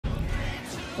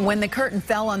When the curtain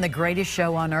fell on the greatest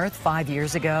show on earth 5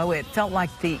 years ago, it felt like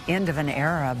the end of an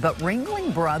era. But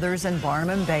Ringling Brothers and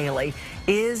Barnum Bailey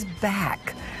is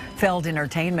back. Feld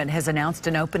Entertainment has announced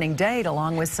an opening date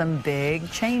along with some big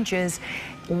changes.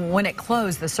 When it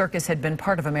closed, the circus had been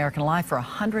part of American life for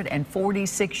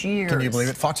 146 years. Can you believe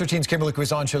it? Fox 13's Kimberly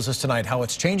Quizon shows us tonight how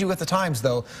it's changing with the times,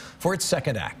 though, for its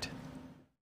second act.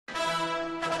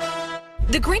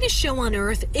 The greatest show on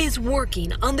earth is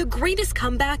working on the greatest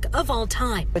comeback of all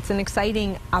time. It's an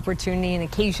exciting opportunity and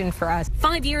occasion for us.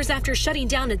 5 years after shutting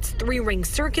down its three-ring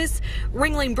circus,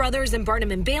 Ringling Brothers and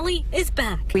Barnum and Bailey is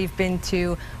back. We've been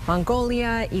to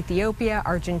Mongolia, Ethiopia,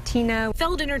 Argentina.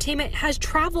 Feld Entertainment has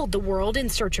traveled the world in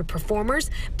search of performers,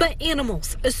 but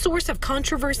animals, a source of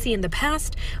controversy in the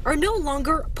past, are no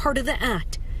longer part of the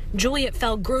act. Juliet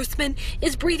Feld Grossman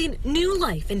is breathing new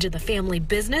life into the family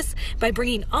business by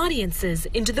bringing audiences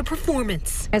into the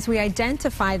performance. As we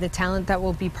identify the talent that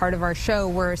will be part of our show,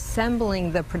 we're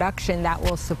assembling the production that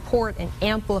will support and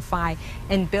amplify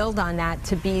and build on that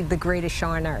to be the greatest show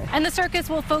on earth. And the circus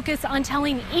will focus on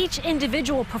telling each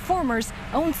individual performer's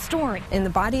own story. In the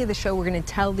body of the show, we're going to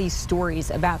tell these stories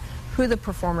about who the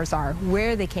performers are,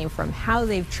 where they came from, how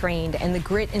they've trained, and the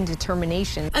grit and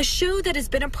determination. A show that has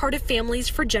been a part of families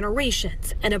for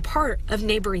generations and a part of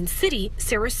neighboring city,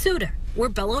 Sarasota, where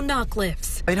Bello Knock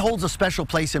lives. It holds a special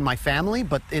place in my family,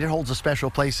 but it holds a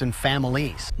special place in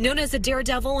families. Known as a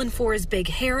daredevil and for his big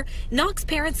hair, Knock's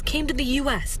parents came to the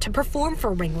U.S. to perform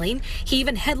for Ringling. He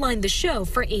even headlined the show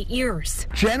for 8 years.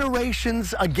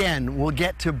 Generations, again, will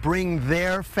get to bring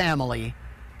their family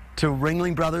to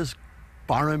Ringling Brothers,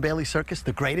 Barnum and Bailey Circus,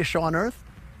 the greatest show on earth.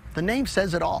 The name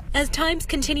says it all. As times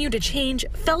continue to change,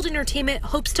 Feld Entertainment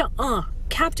hopes to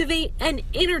captivate, and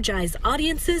energize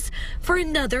audiences for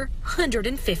another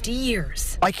 150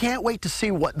 years. I can't wait to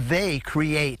see what they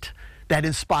create that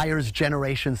inspires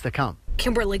generations to come.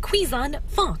 Kimberly Quizon,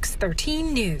 Fox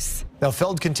 13 News. Now,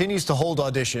 Feld continues to hold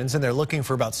auditions, and they're looking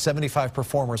for about 75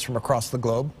 performers from across the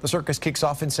globe. The circus kicks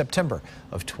off in September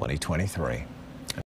of 2023.